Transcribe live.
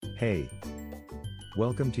Hey!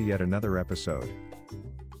 Welcome to yet another episode.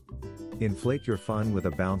 Inflate your fun with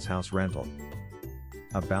a bounce house rental.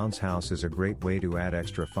 A bounce house is a great way to add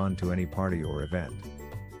extra fun to any party or event.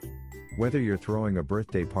 Whether you're throwing a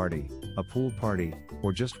birthday party, a pool party,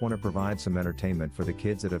 or just want to provide some entertainment for the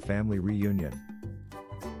kids at a family reunion,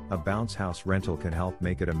 a bounce house rental can help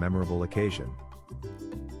make it a memorable occasion.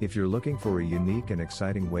 If you're looking for a unique and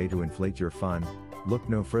exciting way to inflate your fun, look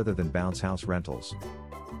no further than Bounce House Rentals.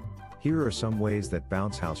 Here are some ways that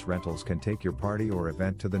Bounce House Rentals can take your party or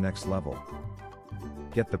event to the next level.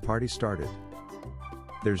 Get the party started.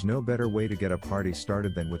 There's no better way to get a party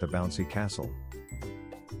started than with a bouncy castle.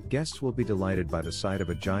 Guests will be delighted by the sight of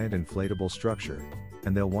a giant inflatable structure,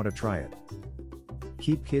 and they'll want to try it.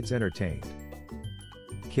 Keep kids entertained.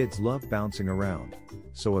 Kids love bouncing around,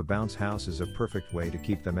 so a bounce house is a perfect way to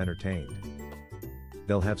keep them entertained.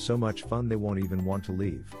 They'll have so much fun they won't even want to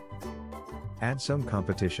leave. Add some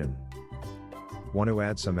competition. Want to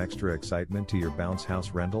add some extra excitement to your bounce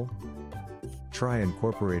house rental? Try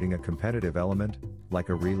incorporating a competitive element, like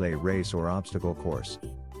a relay race or obstacle course.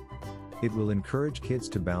 It will encourage kids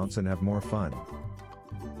to bounce and have more fun.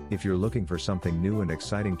 If you're looking for something new and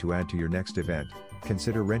exciting to add to your next event,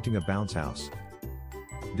 consider renting a bounce house.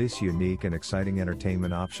 This unique and exciting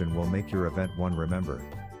entertainment option will make your event one remember.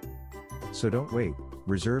 So don't wait,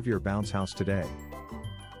 reserve your bounce house today.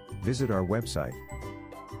 Visit our website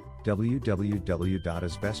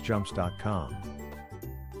www.asbestjumps.com.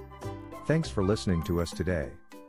 Thanks for listening to us today.